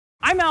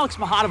I'm Alex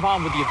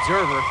Mahadevon with The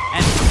Observer,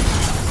 and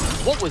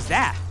what was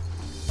that?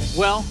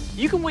 Well,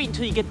 you can wait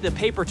until you get to the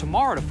paper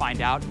tomorrow to find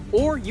out,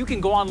 or you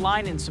can go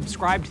online and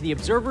subscribe to The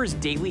Observer's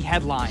daily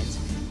headlines.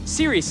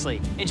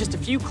 Seriously, in just a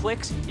few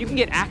clicks, you can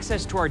get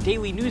access to our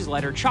daily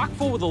newsletter chock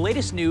full with the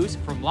latest news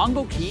from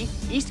Longboat Key,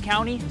 East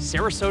County,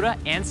 Sarasota,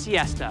 and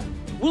Siesta.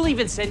 We'll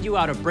even send you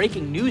out a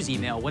breaking news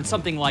email when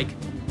something like,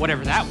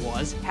 whatever that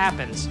was,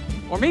 happens.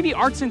 Or maybe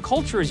arts and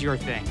culture is your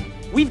thing.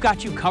 We've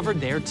got you covered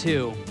there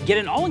too. Get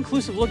an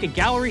all-inclusive look at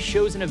gallery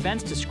shows and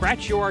events to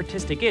scratch your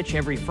artistic itch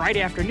every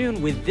Friday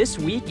afternoon with This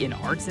Week in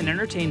Arts and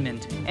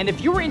Entertainment. And if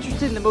you're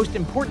interested in the most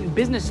important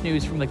business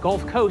news from the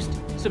Gulf Coast,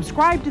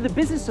 subscribe to the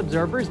Business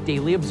Observer's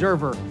Daily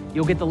Observer.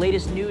 You'll get the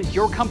latest news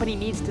your company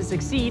needs to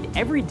succeed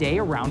every day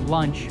around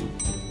lunch.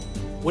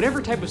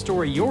 Whatever type of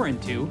story you're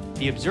into,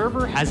 The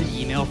Observer has an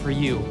email for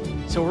you.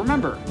 So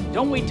remember,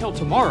 don't wait till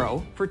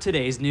tomorrow for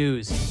today's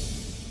news.